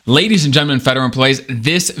Ladies and gentlemen, federal employees,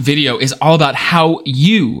 this video is all about how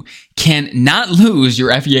you can not lose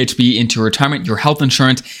your FEHB into retirement, your health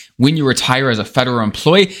insurance, when you retire as a federal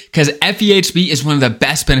employee, because FEHB is one of the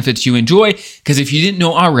best benefits you enjoy, because if you didn't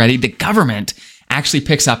know already, the government actually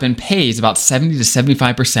picks up and pays about 70 to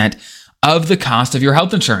 75% of the cost of your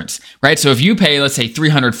health insurance, right? So if you pay, let's say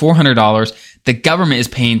 $300, $400, the government is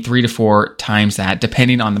paying 3 to 4 times that,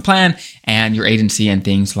 depending on the plan and your agency and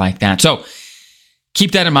things like that. So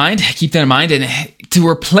keep that in mind. And to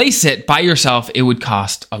replace it by yourself, it would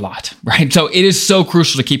cost a lot, right? So it is so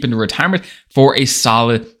crucial to keep into retirement for a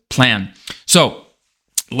solid plan. So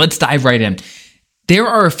let's dive right in. There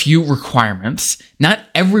are a few requirements. Not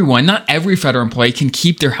every federal employee can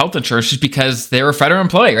keep their health insurance just because they're a federal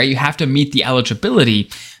employee, right? You have to meet the eligibility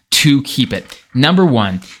to keep it. Number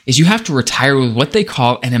one is you have to retire with what they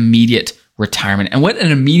call an immediate retirement. And what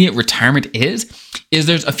an immediate retirement is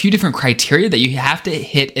there's a few different criteria that you have to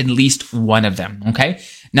hit at least one of them, okay?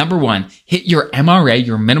 Number one, hit your MRA,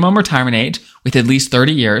 your minimum retirement age, with at least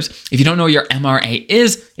 30 years. If you don't know what your MRA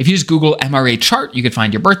is, if you just Google MRA chart, you can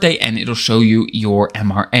find your birthday and it'll show you your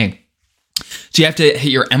MRA. So you have to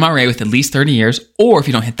hit your MRA with at least 30 years, or if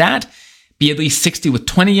you don't hit that, be at least 60 with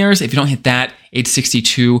 20 years. If you don't hit that, age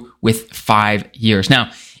 62 with 5 years.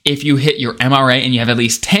 Now, if you hit your MRA and you have at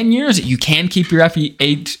least 10 years, you can keep your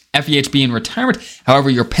FEHB in retirement. However,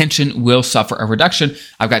 your pension will suffer a reduction.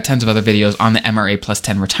 I've got tons of other videos on the MRA plus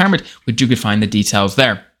 10 retirement, which you could find the details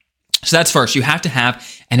there. So that's first. You have to have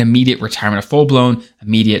an immediate retirement, a full-blown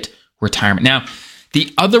immediate retirement. Now,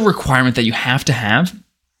 the other requirement that you have to have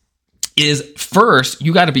is first,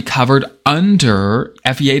 you got to be covered under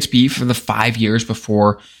FEHB for the 5 years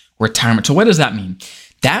before retirement. So what does that mean?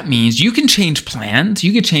 That means you can change plans.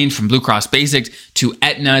 You can change from Blue Cross Basic to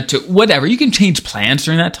Aetna to whatever. You can change plans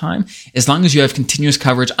during that time as long as you have continuous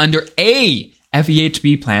coverage under a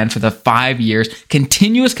FEHB plan for the 5 years,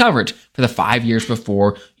 continuous coverage for the 5 years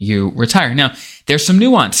before you retire. Now, there's some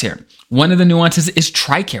nuance here. One of the nuances is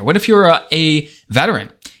TRICARE. What if you're a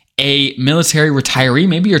veteran, a military retiree?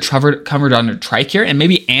 Maybe you're covered under TRICARE and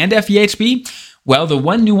FEHB. Well, the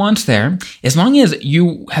one nuance there, as long as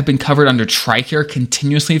you have been covered under TRICARE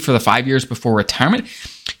continuously for the 5 years before retirement,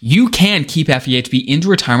 you can keep FEHB into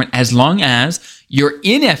retirement as long as you're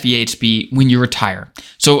in FEHB when you retire.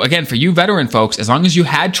 So again, for you veteran folks, as long as you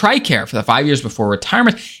had TRICARE for the 5 years before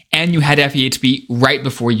retirement and you had FEHB right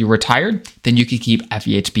before you retired, then you can keep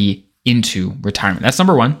FEHB into retirement. That's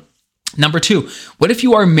number one. Number two, what if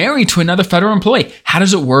you are married to another federal employee? How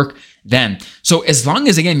does it work then? So as long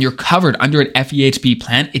as, again, you're covered under an FEHB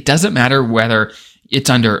plan, it doesn't matter whether it's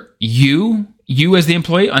under you as the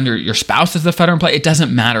employee, under your spouse as the federal employee, it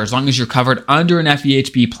doesn't matter. As long as you're covered under an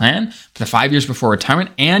FEHB plan for the 5 years before retirement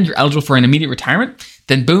and you're eligible for an immediate retirement,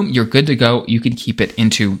 then boom, you're good to go. You can keep it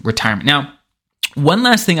into retirement. Now, one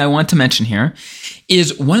last thing I want to mention here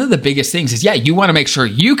is one of the biggest things is, you want to make sure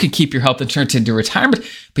you can keep your health insurance into retirement,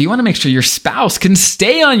 but you want to make sure your spouse can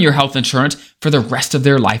stay on your health insurance for the rest of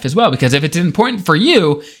their life as well. Because if it's important for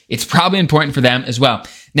you, it's probably important for them as well.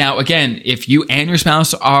 Now, again, if you and your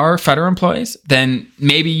spouse are federal employees, then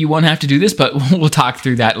maybe you won't have to do this, but we'll talk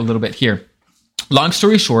through that a little bit here. Long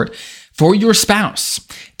story short, for your spouse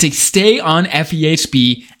to stay on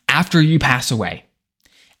FEHB after you pass away,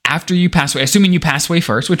 assuming you pass away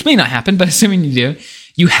first, which may not happen, but assuming you do,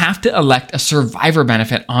 you have to elect a survivor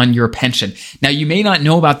benefit on your pension. Now, you may not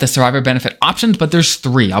know about the survivor benefit options, but there's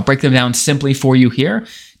 3. I'll break them down simply for you here.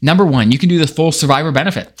 Number one, you can do the full survivor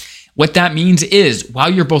benefit. What that means is while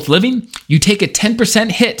you're both living, you take a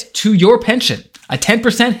 10% hit to your pension,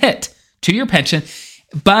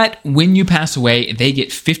 but when you pass away, they get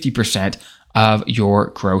 50% of your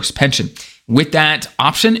gross pension. With that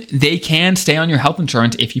option, they can stay on your health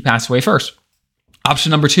insurance if you pass away first. Option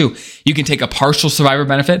number 2, you can take a partial survivor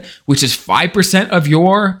benefit, which is 5% of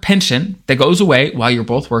your pension that goes away while you're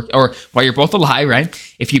both while you're both alive,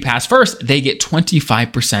 right? If you pass first, they get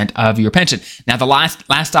 25% of your pension. Now, the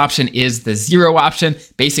last option is the 0 option.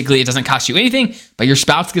 Basically, it doesn't cost you anything, but your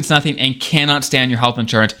spouse gets nothing and cannot stay on your health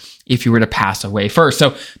insurance if you were to pass away first.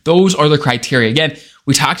 So those are the criteria. Again,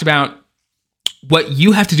 we talked about what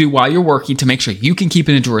you have to do while you're working to make sure you can keep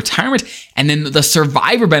it into retirement, and then the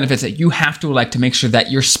survivor benefits that you have to elect to make sure that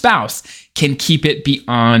your spouse can keep it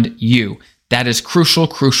beyond you. That is crucial.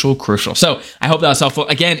 So I hope that was helpful.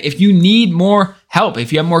 Again, if you need more help,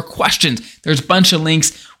 if you have more questions, there's a bunch of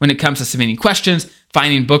links when it comes to submitting questions,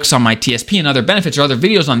 finding books on my TSP and other benefits or other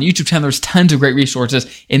videos on the YouTube channel. There's tons of great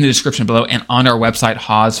resources in the description below and on our website,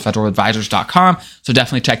 hawesfederaladvisors.com. So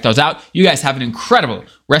definitely check those out. You guys have an incredible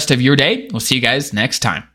rest of your day. We'll see you guys next time.